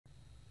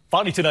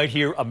Finally tonight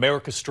here,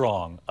 America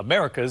Strong,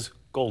 America's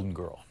Golden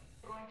Girl.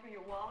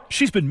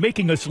 She's been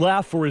making us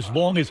laugh for as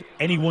long as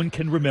anyone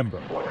can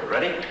remember.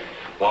 Ready?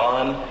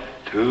 1,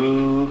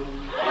 2.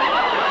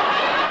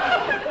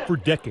 For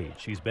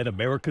decades, she's been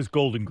America's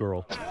Golden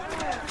Girl.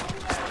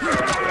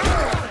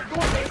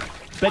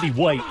 Betty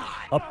White,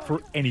 up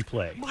for any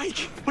play. Mike,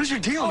 what is your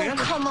deal, man?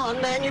 Oh, come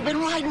on, man. You've been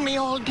riding me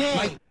all day.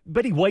 Mike.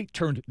 Betty White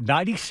turned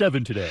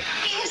 97 today.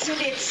 Isn't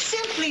it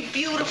simply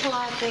beautiful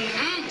out there?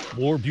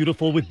 More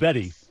beautiful with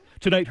Betty.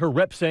 Tonight, her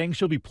rep saying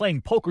she'll be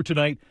playing poker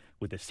tonight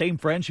with the same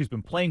friend she's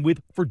been playing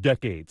with for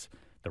decades.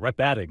 The rep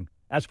adding,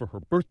 as for her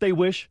birthday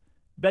wish,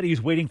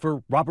 Betty's waiting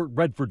for Robert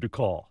Redford to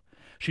call.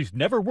 She's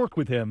never worked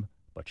with him,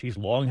 but she's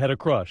long had a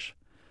crush.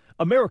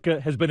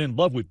 America has been in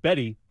love with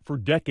Betty for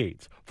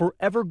decades,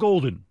 forever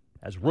golden,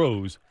 as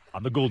Rose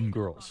on the Golden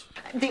Girls.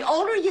 The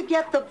older you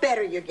get, the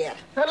better you get,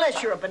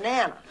 unless you're a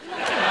banana.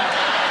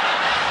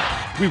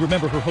 We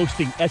remember her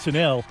hosting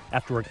SNL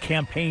after a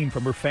campaign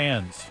from her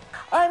fans.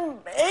 I'm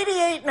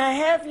 88 and a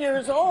half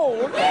years old,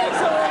 so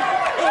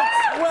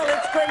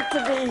it's great to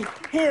be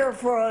here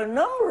for a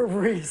number of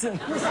reasons.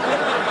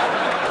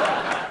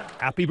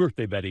 Happy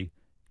birthday, Betty.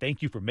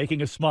 Thank you for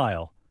making us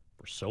smile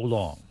for so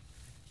long.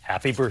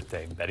 Happy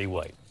birthday, Betty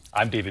White.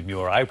 I'm David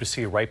Muir. I hope to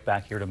see you right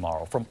back here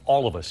tomorrow. From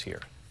all of us here,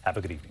 have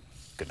a good evening.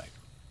 Good night.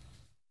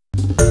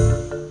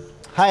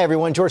 Hi,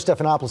 everyone. George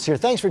Stephanopoulos here.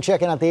 Thanks for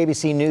checking out the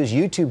ABC News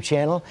YouTube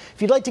channel.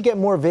 If you'd like to get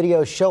more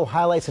videos, show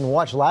highlights, and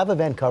watch live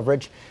event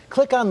coverage,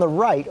 click on the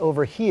right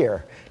over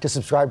here to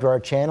subscribe to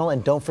our channel.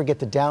 And don't forget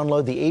to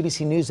download the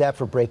ABC News app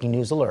for breaking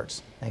news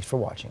alerts. Thanks for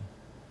watching.